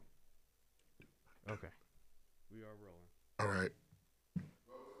Okay. We are rolling. All right.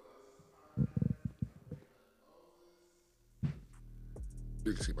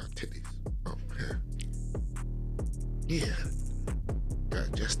 You can see my titties. Oh, yeah. Yeah.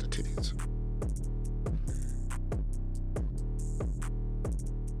 Got just the titties.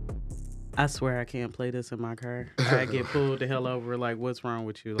 I swear I can't play this in my car. I get pulled the hell over. Like, what's wrong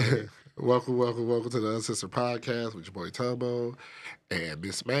with you, lady? welcome to the Unsister Podcast with your boy Tumbo and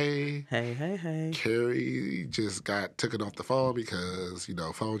Miss May. Hey, hey, hey. Carrie just got taken off the phone because,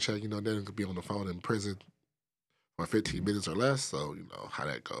 phone check, they could be on the phone in prison for 15 minutes or less. So, how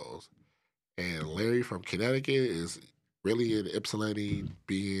that goes. And Larry from Connecticut is really in Ypsilanti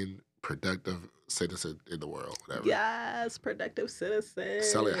being productive citizen in the world, whatever. Yes, productive citizen.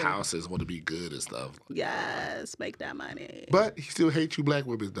 Selling houses, want to be good and stuff. Yes, make that money. But he still hates you black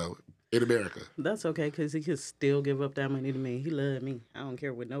women, though, in America. That's okay, because he could still give up that money to me. He love me. I don't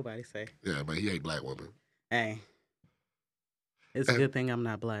care what nobody say. Yeah, but he hate black women. Hey, it's a good thing I'm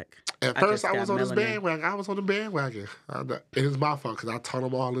not black. At first, I was on this bandwagon. I was on the bandwagon. And it's my fault because I taught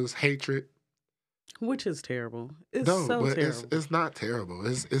him all this hatred. Which is terrible. It's no, so but terrible. It's not terrible.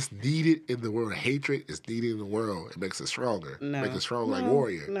 It's needed in the world. Hatred is needed in the world. It makes us stronger. No. Makes us strong like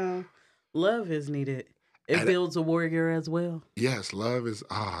warrior. No. Love is needed. It builds a warrior as well. Yes, love is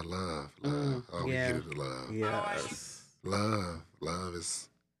love. We get into love. Yes. Love is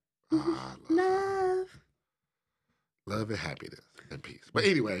love. Love and happiness and peace. But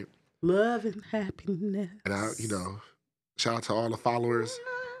anyway. Love and happiness. And I, shout out to all the followers.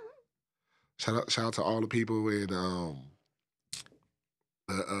 Shout out to all the people in the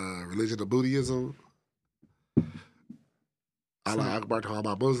religion of Buddhism. Allah Akbar to all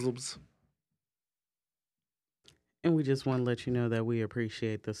my Muslims. And we just want to let you know that we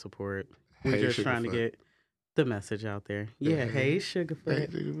appreciate the support. We're just trying to get the message out there. Yeah, hey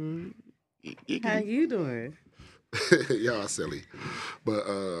Sugarfoot. Hey, how you doing? Y'all silly. But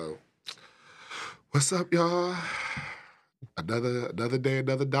what's up, y'all? Another day,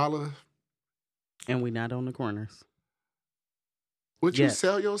 another dollar. And we not on the corners. Would you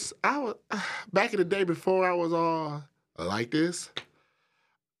sell your... back in the day before I was all like this,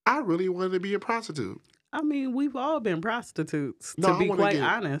 I really wanted to be a prostitute. I mean, we've all been prostitutes, to be quite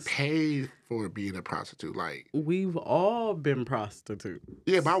honest. Paid for being a prostitute. We've all been prostitutes.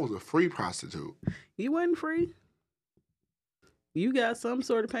 Yeah, but I was a free prostitute. You wasn't free. You got some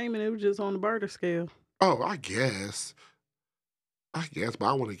sort of payment. It was just on the barter scale. Oh, I guess, but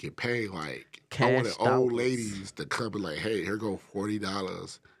I want to get paid. Cash I wanted dollars. Old ladies to come and hey, here go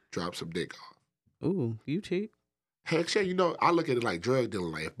 $40, drop some dick off. Ooh, you cheap. Heck yeah, I look at it like drug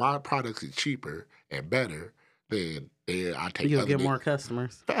dealing. If my products is cheaper and better, then I take. You'll get more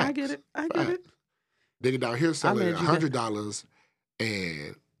customers. Facts. I get it. Nigga down here selling $100,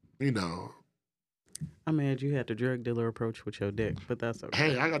 and I'm mad you had the drug dealer approach with your dick, but that's okay.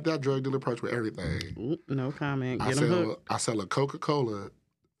 Hey, I got that drug dealer approach with everything. Ooh, no comment. I sell a Coca-Cola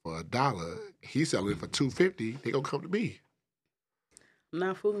for $1. He selling it for $2.50. They gonna come to me. I'm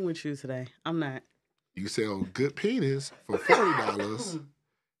not fooling with you today. I'm not. You sell good penis for $40.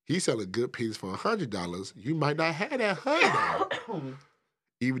 He selling good penis for $100. You might not have that $100.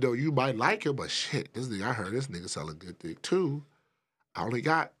 Even though you might like him, but shit, I heard this nigga selling good dick too. I only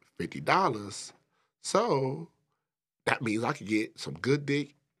got $50. So that means I could get some good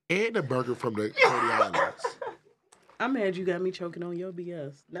dick and a burger from the 30 Islands. I'm mad you got me choking on your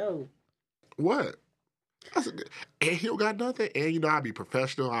BS. No. What? And he don't got nothing. And I be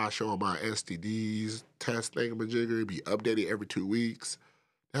professional. I show him my STDs, test thingamajigger, be updated every 2 weeks.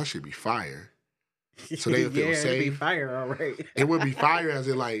 That should be fire. So they feel safe. It'd be fire, all right. It would be fire as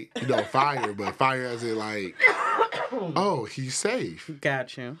in fire, but fire as in oh, he's safe.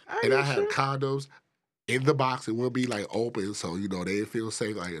 Got you. And I have condoms in the box. It will be open, so they feel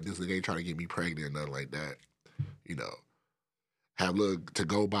safe. This nigga ain't trying to get me pregnant or nothing like that. Have little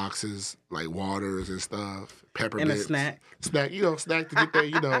to-go boxes, waters and stuff, peppermints. And a snack. Snack to get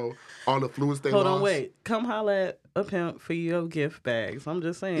there, all the fluids they Hold lost. on, wait. Come holla at a pimp for your gift bags. I'm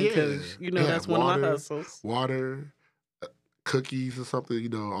just saying, because, that's one of my hustles. Water, cookies or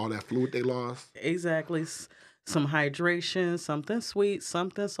something, all that fluid they lost. Exactly. Some hydration, something sweet,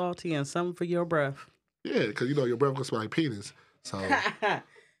 something salty, and something for your breath. Yeah, because, your breath gonna smell like penis. So...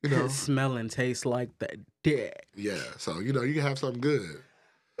 Smell and taste like that dick. Yeah, so you can have something good.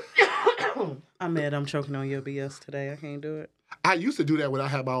 I'm mad I'm choking on your BS today. I can't do it. I used to do that when I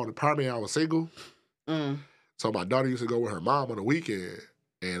had my own apartment and I was single. So my daughter used to go with her mom on the weekend,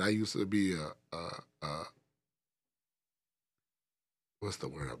 and I used to be a what's the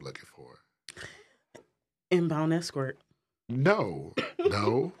word I'm looking for? Inbound escort. No.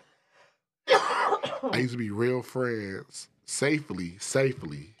 I used to be real friends, safely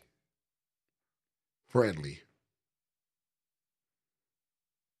friendly.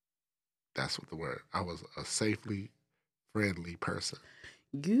 That's what the word. I was a safely friendly person.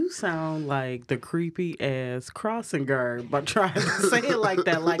 You sound like the creepy ass crossing guard, but trying to say it like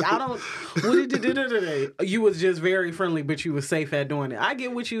that. Like, I don't. What did you do today? You was just very friendly, but you was safe at doing it. I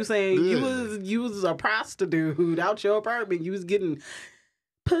get what you were saying. Yeah. You was a prostitute out your apartment. You was getting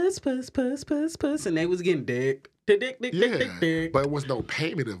puss, and they was getting dick. Dick. But it was no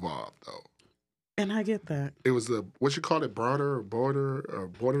payment involved though. And I get that. It was what you call it, border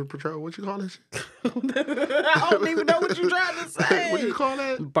patrol. What you call it? I don't even know what you're trying to say. What do you call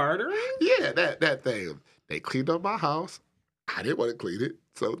that? Bartering? Yeah, that thing. They cleaned up my house. I didn't want to clean it,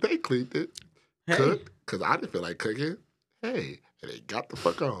 so they cleaned it. Hey. Cooked, because I didn't feel like cooking. Hey, and they got the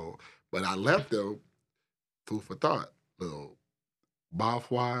fuck on. But I left them food for thought. Little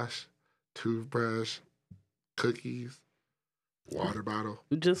mouthwash, toothbrush, cookies, water bottle.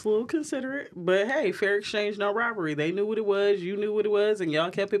 Just a little considerate. But hey, fair exchange, no robbery. They knew what it was, you knew what it was, and y'all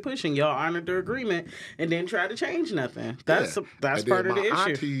kept it pushing. Y'all honored the agreement and didn't try to change nothing. That's part of the issue. My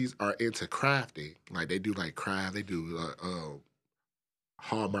aunties are into crafting. Like, they do like craft. They do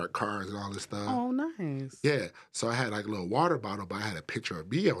Hallmark cards and all this stuff. Oh, nice. Yeah. So I had like a little water bottle, but I had a picture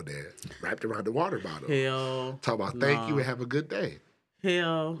of me on there wrapped around the water bottle. Hell. Talk about thank you and have a good day.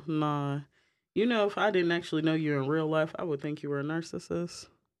 Hell nah. You know, if I didn't actually know you in real life, I would think you were a narcissist.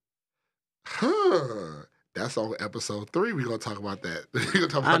 Huh. That's on episode 3. We're going to talk about that. We're going to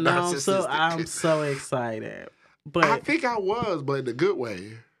talk about narcissistic. I'm so excited. But I think I was, but in a good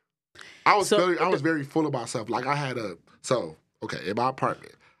way. I was very full of myself. Like, I had in my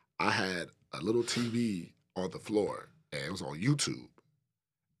apartment, I had a little TV on the floor, and it was on YouTube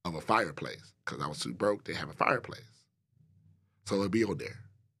of a fireplace, because I was too broke to have a fireplace. So it'd be on there.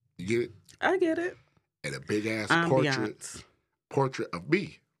 You get it? I get it. And a big-ass portrait of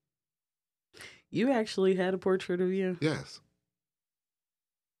me. You actually had a portrait of you? Yes.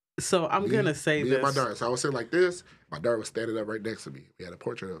 So I'm going to say this. And my daughter. So I was sitting like this. My daughter was standing up right next to me. We had a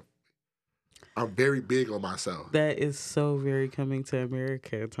portrait of. I'm very big on myself. That is so very Coming to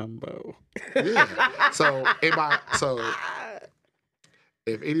America, Tumbo. Yeah. So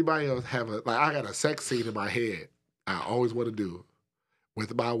if anybody else I got a sex scene in my head I always want to do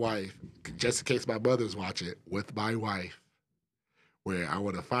with my wife, just in case my mother's watching, with my wife, where I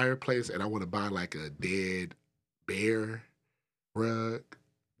want a fireplace and I want to buy like a dead bear rug,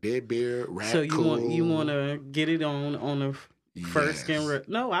 dead bear, raccoon. So you want to get it on a first skin rug.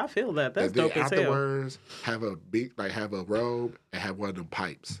 No, I feel that. That's dope as hell. Afterwards, have a robe and have one of them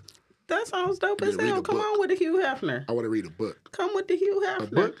pipes. That sounds dope as hell. Come on with the Hugh Hefner. I want to read a book. Come with the Hugh Hefner.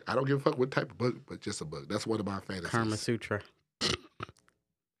 A book? I don't give a fuck what type of book, but just a book. That's one of my fantasies. Karma Sutra.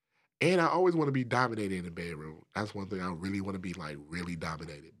 And I always want to be dominated in the bedroom. That's one thing I really want to be, like, really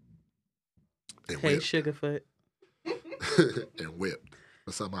dominated. And hey, whipped. Sugarfoot. And whipped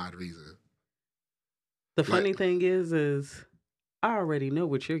for some odd reason. The funny thing is I already know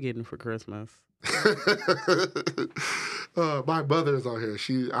what you're getting for Christmas. My mother's on here.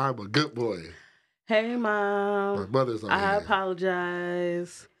 I'm a good boy. Hey, Mom. My mother's on here. I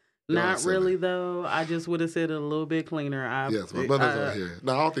apologize. Not really, though. I just would have said it a little bit cleaner. Yes, my mother's on here.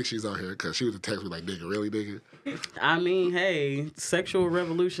 No, I don't think she's on here because she would have texted me like, nigga, really, nigga? I mean, hey, sexual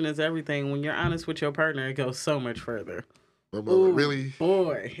revolution is everything. When you're honest with your partner, it goes so much further. My mother, really?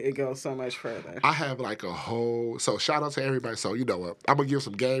 Boy, it goes so much further. I have like a whole... So shout out to everybody. So you know what? I'm going to give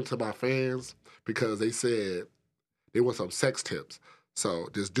some game to my fans because they said they want some sex tips. So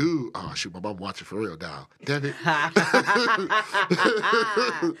this dude... Oh, shoot, my mom watching for real now. Damn it.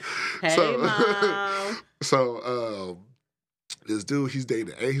 Hey, Mom. So this dude, he's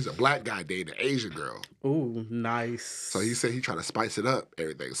a black guy dating an Asian girl. Ooh, nice. So he said he trying to spice it up,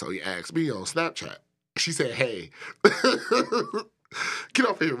 everything. So he asked me on Snapchat. She said, hey, get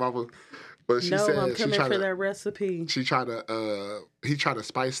off here, mama. But she said I'm coming for that recipe. He tried to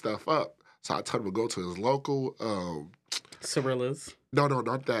spice stuff up. So I told him to go to his local Cirilla's. No,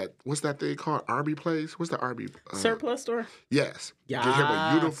 not that. What's that thing called? Army place? What's the Army? Surplus store? Yes. Get him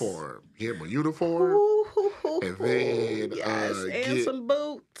a uniform. And then and some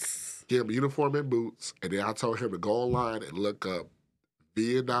boots. Get him a uniform and boots. And then I told him to go online and look up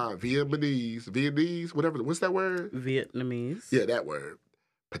Vietnamese, whatever. What's that word? Vietnamese. Yeah, that word.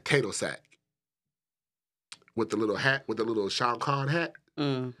 Potato sack. With the little hat, with the little Sean Conn hat.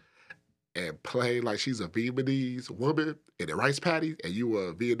 Mm. And play like she's a Vietnamese woman in a rice patty and you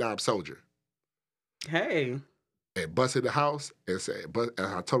a Vietnam soldier. Hey. And bust in the house and say, and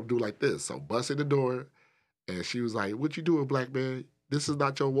I told him to do like this. So bust in the door and she was like, what you doing, black man? This is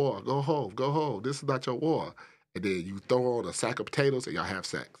not your war. Go home. Go home. This is not your war. And then you throw on a sack of potatoes and y'all have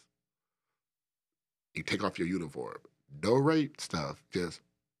sex. You take off your uniform. No rape stuff. Just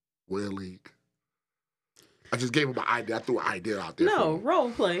willing. I just gave him an idea. I threw an idea out there. No,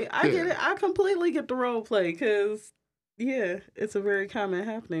 role play. I get it. I completely get the role play because, yeah, it's a very common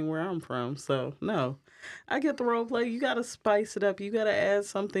happening where I'm from. So, no, I get the role play. You got to spice it up. You got to add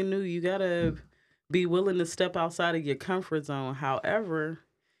something new. You got to be willing to step outside of your comfort zone. However,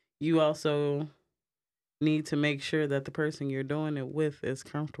 you also need to make sure that the person you're doing it with is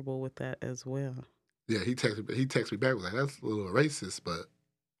comfortable with that as well. Yeah, he texted me back, was like, that's a little racist, but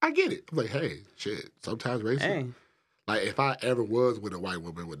I get it. I'm like, hey, shit, sometimes racist. Hey. Like, if I ever was with a white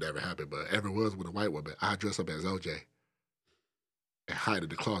woman, it would never happen, but ever was with a white woman, I'd dress up as OJ and hide in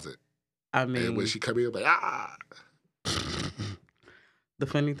the closet. I mean, and when she come in, I'm like, ah. The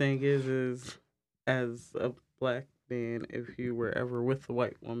funny thing is as a black man, if you were ever with a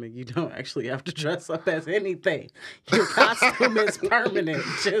white woman, you don't actually have to dress up as anything. Your costume is permanent.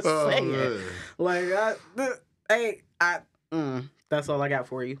 Just say it. Like, that's all I got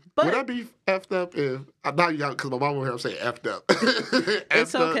for you. But would I be effed up if now you got, because my mom over here, I'm saying effed up.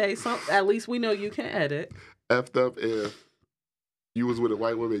 It's okay. So at least we know you can edit. Effed up if you was with a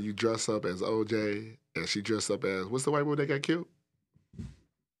white woman, you dress up as OJ, and she dressed up as, what's the white woman that got killed?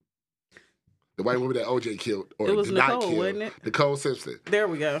 The white woman that OJ killed, or it was did Nicole, not kill, wasn't it? Nicole Simpson. There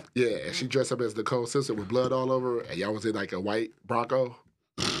we go. Yeah, and she dressed up as Nicole Simpson with blood all over her, and y'all was in like a white Bronco.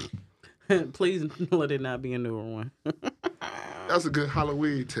 Please let it not be a newer one. That's a good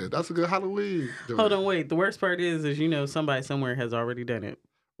Halloween tip. That's a good Halloween. Hold on, wait. The worst part is somebody somewhere has already done it.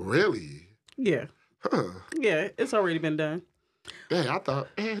 Really? Yeah. Huh. Yeah, it's already been done. Dang, I thought,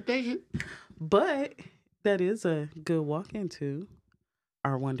 dang it. But that is a good walk into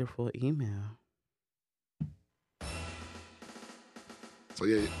our wonderful email. So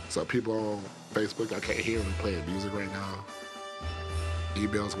yeah, so people on Facebook, I can't hear them playing music right now.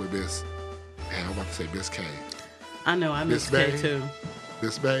 Emails with Miss, and I'm about to say Miss K. I know, I miss K too.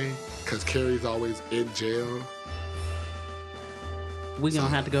 Miss May, because Carrie's always in jail. We gonna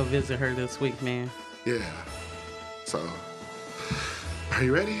have to go visit her this week, man. Yeah. So, are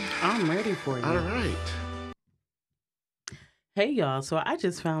you ready? I'm ready for you. All right. Hey y'all, so I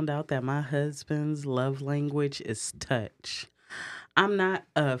just found out that my husband's love language is touch. I'm not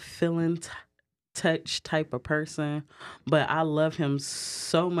a feeling touch type of person, but I love him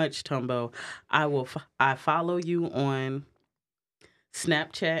so much, Tumbo. I follow you on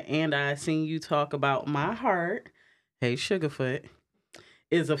Snapchat, and I seen you talk about my heart. Hey, Sugarfoot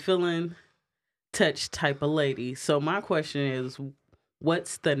is a feeling touch type of lady. So my question is,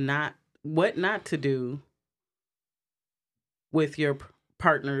 what not to do with your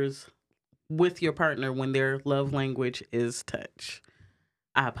partner when their love language is touch?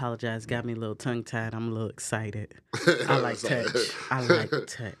 I apologize. Got me a little tongue-tied. I'm a little excited. I like touch. I like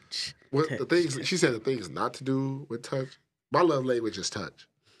touch. Touch. She said the things not to do with touch. My love language is touch.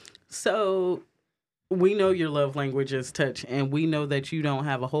 So we know your love language is touch, and we know that you don't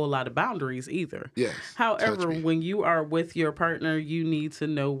have a whole lot of boundaries either. Yes. However, when you are with your partner, you need to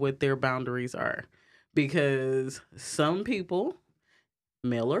know what their boundaries are. Because some people,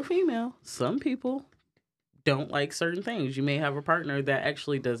 male or female, some people don't like certain things. You may have a partner that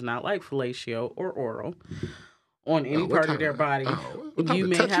actually does not like fellatio or oral on any part of their body. You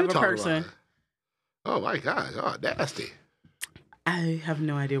may have a person. Oh my gosh! Oh, nasty. I have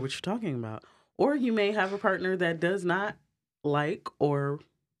no idea what you're talking about. Or you may have a partner that does not like or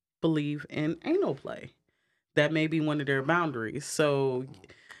believe in anal play. That may be one of their boundaries. So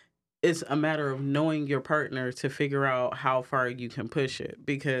it's a matter of knowing your partner to figure out how far you can push it,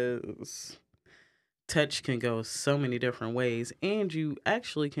 because touch can go so many different ways, and you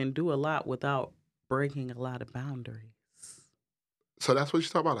actually can do a lot without breaking a lot of boundaries. So that's what you're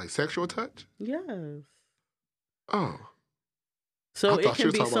talking about, like sexual touch? Yes. Oh. So I thought she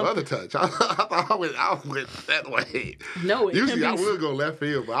was talking about other touch. I thought I went that way. No, usually I would go left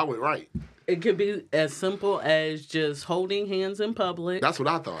field, but I went right. It could be as simple as just holding hands in public. That's what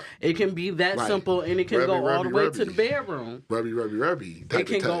I thought. It can be that simple, and it can go all the way to the bedroom. Rubby. It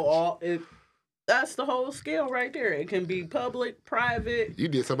can go all. That's the whole scale right there. It can be public, private. You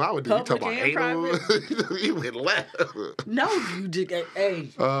did something I would do. You talking about anal? You went left. No, you just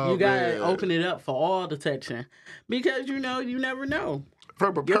you gotta open it up for all the touching, because you never know.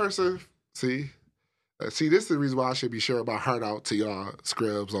 From a person, see, this is the reason why I should be sharing my heart out to y'all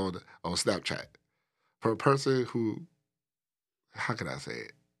scrubs on Snapchat. For a person who, how can I say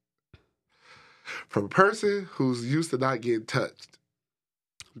it? From a person who's used to not getting touched.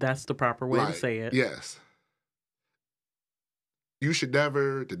 That's the proper way to say it. Yes. you should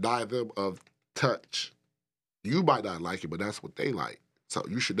never deny them of touch. You might not like it, but that's what they like. So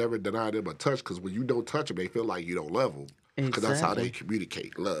you should never deny them a touch because when you don't touch them, they feel like you don't love them. Because that's how they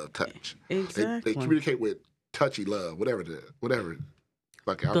communicate, love, touch. Exactly. They communicate with touchy love, whatever.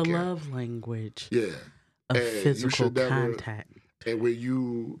 Like, the love language. Yeah. Of physical contact. And when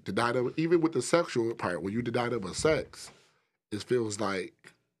you deny them, even with the sexual part, when you deny them of sex, it feels like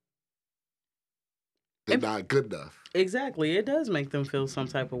they're not good enough. Exactly. It does make them feel some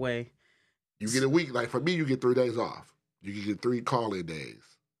type of way. You get a week. Like, for me, you get 3 days off. You can get 3 call-in days.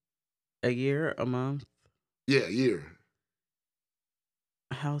 A year, a month? Yeah, a year.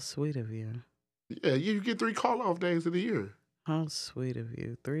 How sweet of you. Yeah, you get 3 call-off days in a year. How sweet of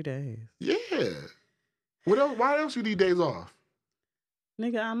you. 3 days. Yeah. What else? Why else you need days off?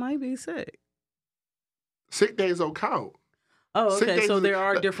 Nigga, I might be sick. Sick days don't count. Oh, okay. So there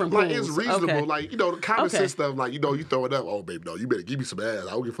are different pools. Like, it's reasonable. Okay. Like, the common sense stuff, like, you throw it up. Oh, baby, no, you better give me some ass. I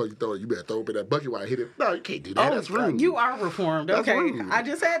don't give a fuck you throw it. You better throw up in that bucket while I hit it. No, you can't do that. That's rude. You are reformed. That's okay. rude. I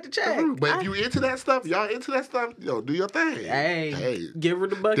just had to check. But if you into that stuff, y'all into that stuff, do your thing. Hey, give her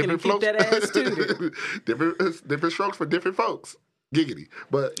the bucket and keep that ass tooted. different strokes for different folks. Giggity.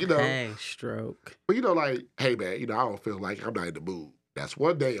 But, Hey, stroke. But, like, hey, man, I don't feel like I'm not in the mood. That's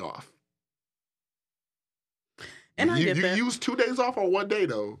 1 day off. And I get that. You use 2 days off on 1 day,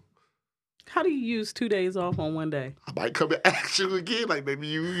 though. How do you use 2 days off on 1 day? I might come and ask you again, like, maybe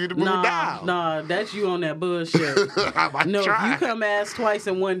you in the mood now. Nah, that's you on that bullshit. I might try. If you come ask twice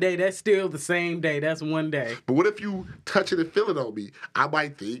in 1 day, that's still the same day. That's 1 day. But what if you touch it and feel it on me? I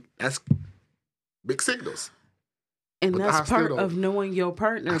might think that's big signals. And that's part of knowing your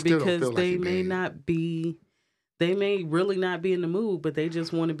partner because they may really not be in the mood, but they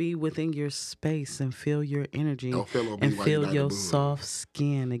just want to be within your space and feel your energy and feel your soft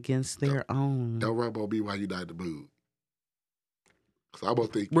skin against their own. Don't rub on me while you're not in the mood. Because I'm going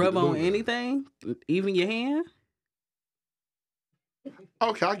to think. Rub on anything? Even your hand?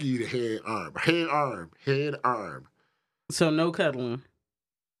 Okay, I'll give you the head, arm. So no cuddling?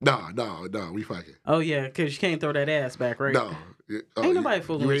 No, we fucking. Oh, yeah, because you can't throw that ass back, right? No. Ain't nobody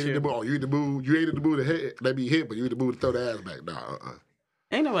fooling with you. You in the mood. You ain't in the mood to let me hit, but you in the mood to throw the ass back. No,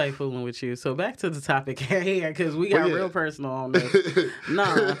 Ain't nobody fooling with you. So back to the topic at hand, because we got real personal on this.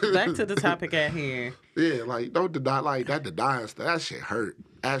 Back to the topic at hand. Yeah, like, don't deny, like, that denying stuff. That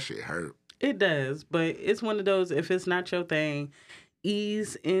shit hurt. It does, but it's one of those, if it's not your thing,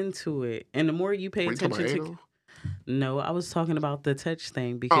 ease into it. And the more you pay attention to... No, I was talking about the touch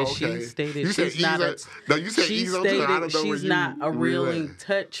thing because she stated she's not a real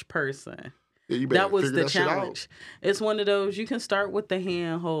touch person. Yeah, that was the challenge. It's one of those, you can start with the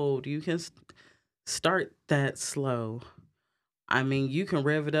hand hold. You can start that slow. I mean, you can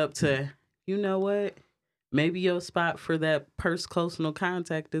rev it up to, you know what? Maybe your spot for that close-no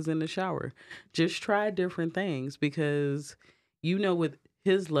contact is in the shower. Just try different things because you know what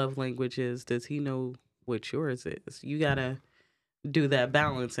his love language is. Does he know what yours is? You gotta do that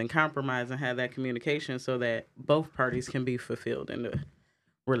balance and compromise and have that communication so that both parties can be fulfilled in the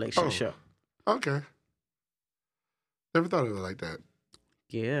relationship. Oh, okay. Never thought of it like that.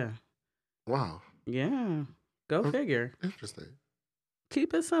 Yeah. Wow. Yeah. Go figure. Interesting.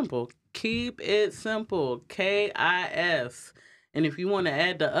 Keep it simple. KIS. And if you want to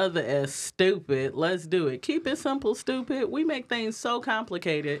add the other S, stupid, let's do it. Keep it simple, stupid. We make things so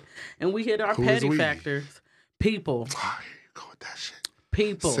complicated, and we hit our petty factors. People. Why you go with that shit?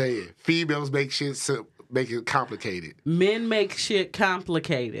 People. Say it. Females make it complicated. Men make shit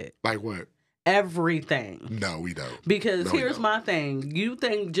complicated. Like what? Everything. No, we don't. Because here's my thing. You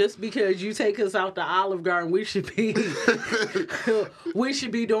think just because you take us out to Olive Garden, we should be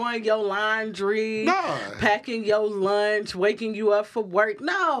doing your laundry, packing your lunch, waking you up for work.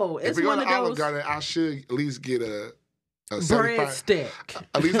 No, it's if we one go of to those. Olive Garden, I should at least get a breadstick.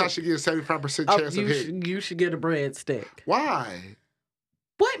 At least I should get a 75% chance of hitting. You should get a breadstick. Why?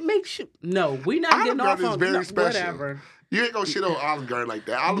 What makes you? No, we're not getting off on whatever. You ain't gonna shit on Olive Garden like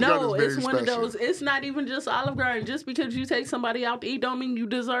that. Olive Garden is very it's one special. of those. It's not even just Olive Garden. Just because you take somebody out to eat don't mean you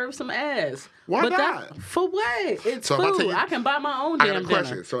deserve some ass. Why not? For what? It's food. I can buy my own damn dinner. I got a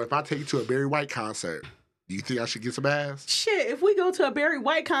question. So if I take you to a Barry White concert, do you think I should get some ass? Shit, if we go to a Barry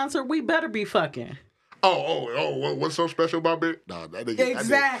White concert, we better be fucking. Oh, what's so special about Barry? No, that nigga.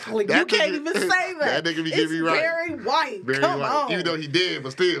 Exactly. You can't even say that. That nigga be giving me right. Barry White. Come on. Even though he did,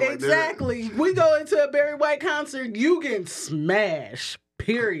 but still. Exactly. We go into a Barry White concert, you getting smashed.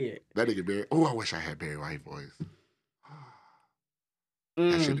 Period. That nigga Barry. Oh, I wish I had Barry White voice.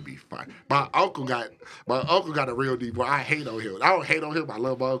 That should be fine. My uncle got a real deep voice. I hate on him. I don't hate on him. I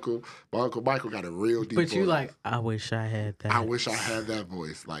love my uncle. My uncle Michael got a real deep voice. But you like, I wish I had that. I wish I had that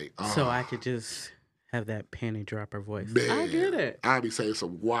voice. Like, so I could just have that panty dropper voice. Man, I get it. I be saying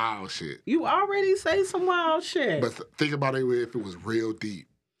some wild shit. You already say some wild shit. But think about it if it was real deep.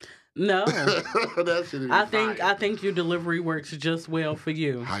 No. That shit be I think your delivery works just well for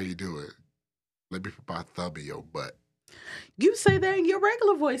you. How you do it? Let me put my thumb in your butt. You say that in your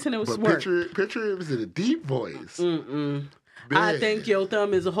regular voice and it was work. Picture it was in a deep voice. Mm-mm. I think your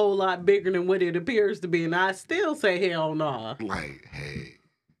thumb is a whole lot bigger than what it appears to be, and I still say hell no. Like, hey,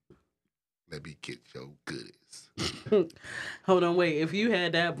 let me get your goodies. Hold on, wait. If you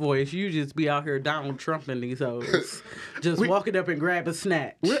had that voice, you just be out here Donald Trumping these hoes. Just walking up and grab a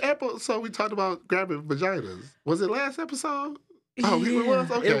snatch. What episode we talked about grabbing vaginas? Was it last episode? Oh, it was?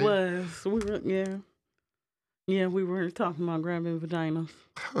 Okay. It was. Yeah, we were talking about grabbing vaginas.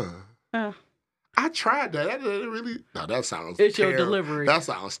 Huh. I tried that. That didn't really... No, that sounds It's terrible. your delivery. That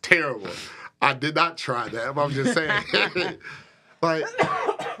sounds terrible. I did not try that. I'm just saying. Like,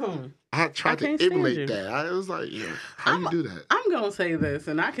 I tried to emulate that. I was like, yeah, how you do that? I'm going to say this,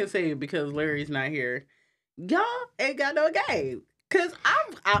 and I can say it because Larry's not here. Y'all ain't got no game. Because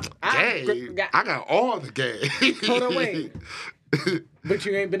I got all the game. Hold on, wait. But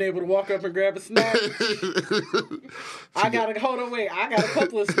you ain't been able to walk up and grab a snatch? I got a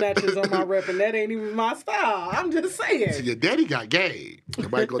couple of snatches on my rep, and that ain't even my style. I'm just saying. See, your daddy got game. You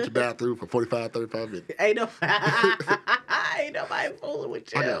might go to the bathroom for 45, 35 minutes. Ain't nobody fooling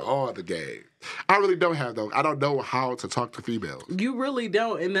with you. I got all the game. I really don't have those. I don't know how to talk to females. You really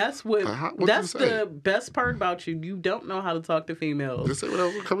don't, and that's that's the best part about you. You don't know how to talk to females. Just say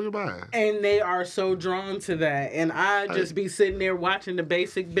whatever comes to mind. And they are so drawn to that. And I just be sitting there watching the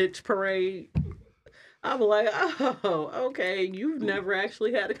basic bitch parade. I'm like, oh, okay. You've never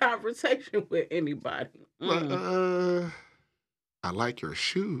actually had a conversation with anybody. I like your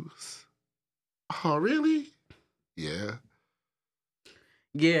shoes. Oh, really? Yeah.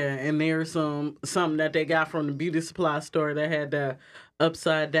 Yeah, and there's something that they got from the beauty supply store that had the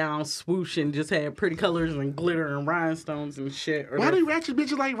upside down swoosh and just had pretty colors and glitter and rhinestones and shit. Why do ratchet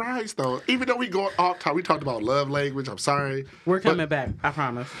bitches like rhinestones? Even though we go off top, we talked about love language. I'm sorry. We're coming back. I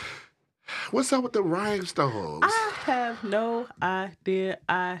promise. What's up with the rhinestones? I have no idea.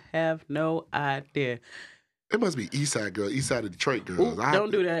 It must be East Side girls, East Side of Detroit girls. Ooh,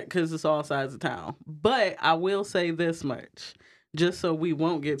 don't do that because it's all sides of town. But I will say this much. Just so we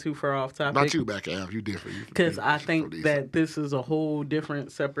won't get too far off topic. Not you, back Al. You different. Because I think that this is a whole different,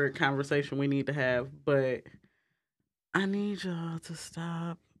 separate conversation we need to have. But I need y'all to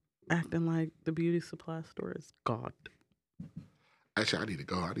stop acting like the beauty supply store is God. Actually, I need to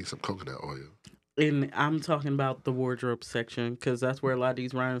go. I need some coconut oil. And I'm talking about the wardrobe section because that's where a lot of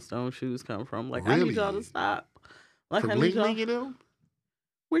these rhinestone shoes come from. Like, really? I need y'all to stop. Like, from Ling Ling, you know?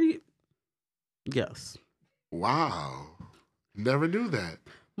 Where do you... Yes. Wow. Never knew that.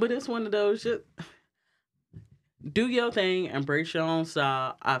 But it's one of those, just do your thing, embrace your own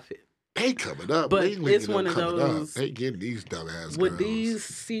style. They coming up. But Ling it's one of those. They getting these dumbass with girls. these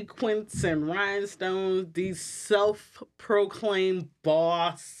sequins and rhinestones, these self-proclaimed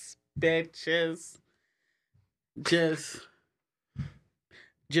boss bitches just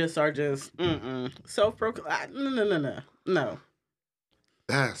are self-proclaimed. No.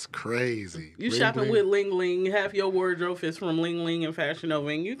 That's crazy. You shopping with Ling Ling, half your wardrobe is from Ling Ling and Fashion Nova,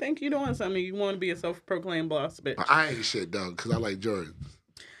 and you think you're doing something, you want to be a self-proclaimed boss bitch. I ain't shit, though, because I like Jordans.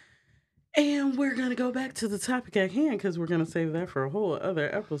 And we're going to go back to the topic at hand, because we're going to save that for a whole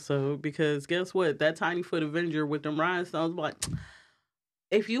other episode, because guess what? That tiny foot Avenger with them rhinestones, like,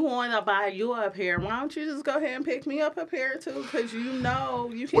 if you want to buy you up here, why don't you just go ahead and pick me up here, too? Because you know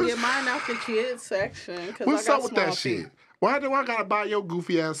you can get mine out the kids section. What's up with that shit? Why do I gotta buy your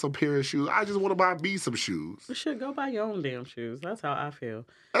goofy ass some pair of shoes? I just want to buy me some shoes. You should go buy your own damn shoes. That's how I feel.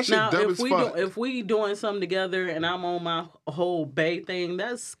 That shit dumb as fuck. If we doing something together and I'm on my whole bae thing,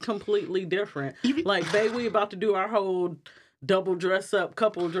 that's completely different. Like, bae, we about to do our whole double dress up,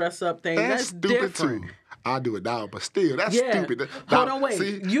 couple dress up thing. That's stupid different. Too. I'll do it now, but still, that's stupid. Hold on, wait.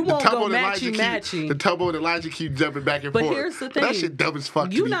 See, you won't go matchy-matchy. The Tubbo and Elijah keep jumping back and forth. But here's the thing. That shit dumb as fuck to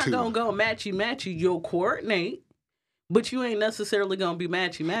me, too. You're not going to go matchy-matchy. You'll coordinate. But you ain't necessarily gonna be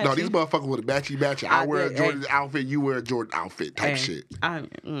matchy-matchy. No, these motherfuckers with a matchy-matchy. I wear a Jordan outfit, you wear a Jordan outfit type shit.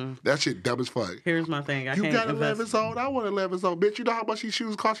 That shit dumb as fuck. Here's my thing. You got 11s on, I want 11s on. Bitch, you know how much these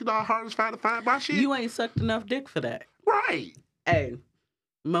shoes cost? You know how hard it's to find my shit? You ain't sucked enough dick for that. Right. Hey,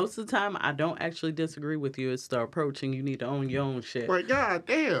 most of the time, I don't actually disagree with you. It's the approach, and you need to own your own shit. Like, God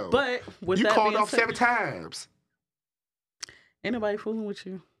damn. But with you that called being off said, 7 times. Ain't nobody fooling with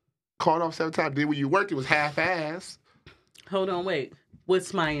you. Called off 7 times. Then when you worked, it was half-assed. Hold on, wait.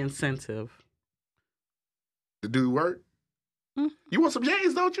 What's my incentive? The dude work. Hmm? You want some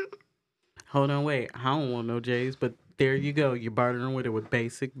J's, don't you? Hold on, wait. I don't want no J's, but there you go. You're bartering with it with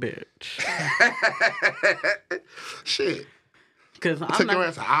basic bitch. Shit. Because I took your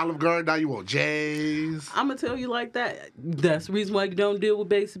ass to Olive Garden. Now you want J's. I'm going to tell you like that. That's the reason why you don't deal with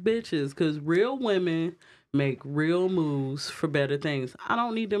basic bitches. Because real women make real moves for better things. I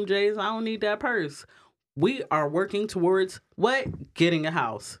don't need them J's. I don't need that purse. We are working towards what? Getting a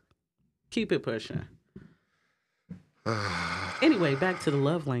house. Keep it pushing. Anyway, back to the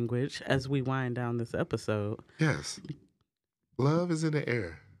love language as we wind down this episode. Yes. Love is in the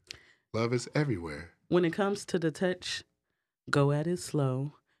air. Love is everywhere. When it comes to the touch, go at it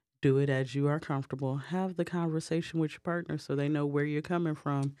slow. Do it as you are comfortable. Have the conversation with your partner so they know where you're coming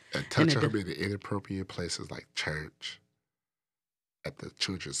from. And touch them in the inappropriate places like church, at the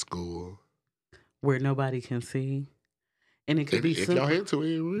children's school. Where nobody can see. And it could be if y'all into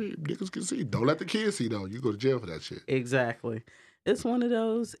it, niggas can see. Don't let the kids see, though. You go to jail for that shit. Exactly. It's one of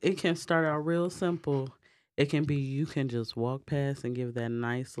those, it can start out real simple. It can be you can just walk past and give that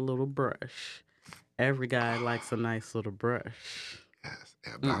nice little brush. Every guy likes a nice little brush. Yes.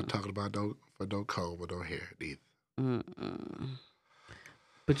 And I'm not talking about no comb or no hair either. Mm-mm.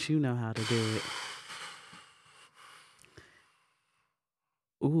 But you know how to do it.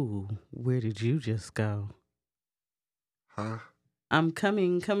 Ooh, where did you just go? Huh? I'm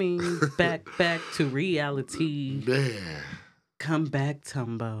coming back to reality. Man. Come back,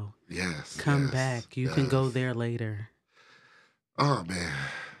 Tumbo. Yes. Come back. You can go there later. Oh, man.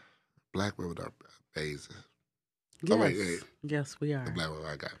 Black women are amazing. Yes. Oh, wait. Yes, we are. The black women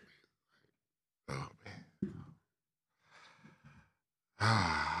I got. Oh, man.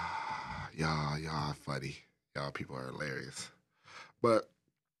 Ah, y'all are funny. Y'all people are hilarious. But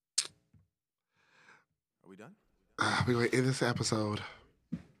are we done? We're going to end this episode.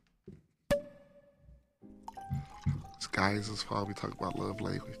 This guys, this fall we talked about love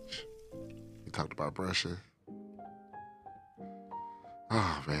language. We talked about brushing.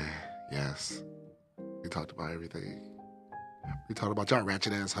 Oh, man. Yes. We talked about everything. We talked about y'all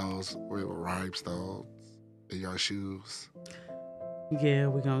ratchet assholes with rhinestones in your shoes. Yeah,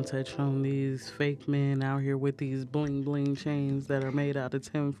 we're going to touch on these fake men out here with these bling bling chains that are made out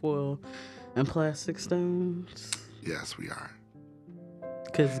of tinfoil and plastic stones. Yes, we are.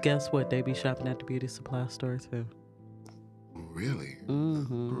 Because guess what? They be shopping at the beauty supply store too. Really?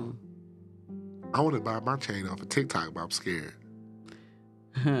 Mm-hmm. I want to buy my chain off of TikTok, but I'm scared.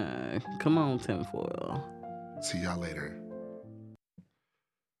 Come on, tinfoil. See y'all later.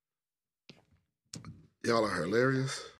 Y'all are hilarious.